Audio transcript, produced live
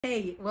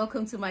Hey,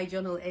 welcome to my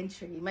journal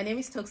entry. My name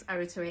is Tox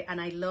Aritere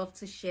and I love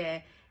to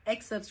share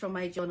excerpts from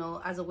my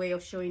journal as a way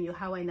of showing you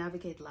how I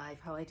navigate life,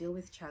 how I deal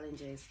with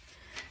challenges.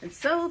 And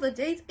so the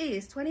date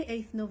is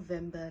 28th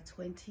November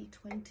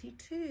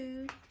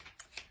 2022.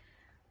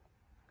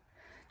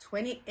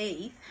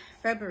 28th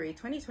February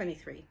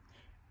 2023.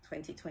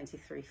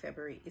 2023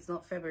 February. It's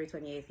not February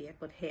 28th yet,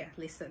 but here,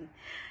 listen.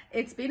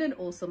 It's been an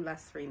awesome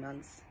last 3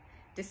 months.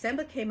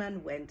 December came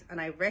and went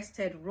and I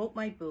rested, wrote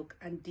my book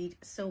and did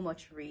so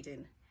much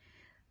reading.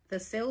 The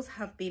sales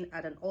have been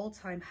at an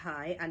all-time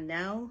high and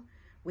now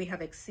we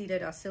have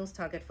exceeded our sales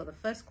target for the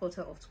first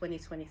quarter of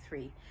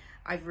 2023.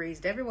 I've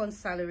raised everyone's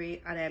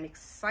salary and I am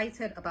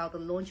excited about the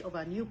launch of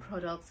our new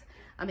products.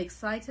 I'm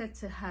excited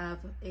to have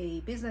a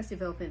business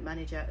development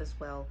manager as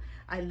well.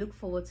 I look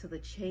forward to the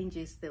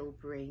changes they'll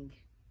bring.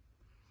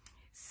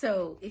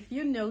 So if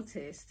you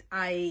noticed,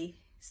 I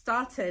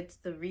started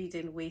the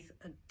reading with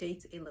a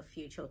date in the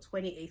future,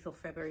 28th of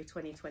February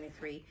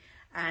 2023,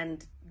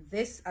 and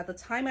this, at the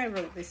time I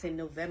wrote this in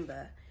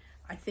November,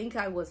 I think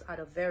I was at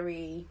a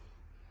very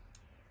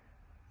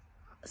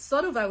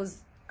I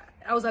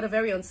was at a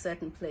very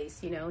uncertain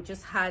place,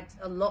 just had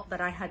a lot that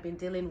I had been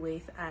dealing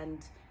with and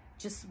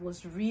just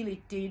was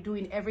really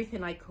doing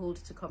everything I could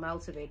to come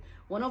out of it.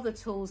 One of the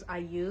tools I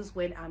use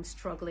when I'm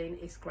struggling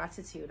is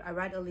gratitude. I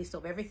write a list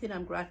of everything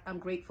I'm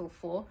grateful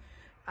for,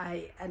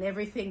 and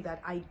everything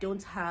that I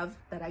don't have,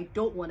 that I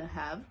don't want to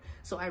have.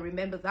 So I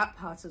remember that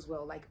part as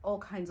well, like all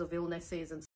kinds of illnesses and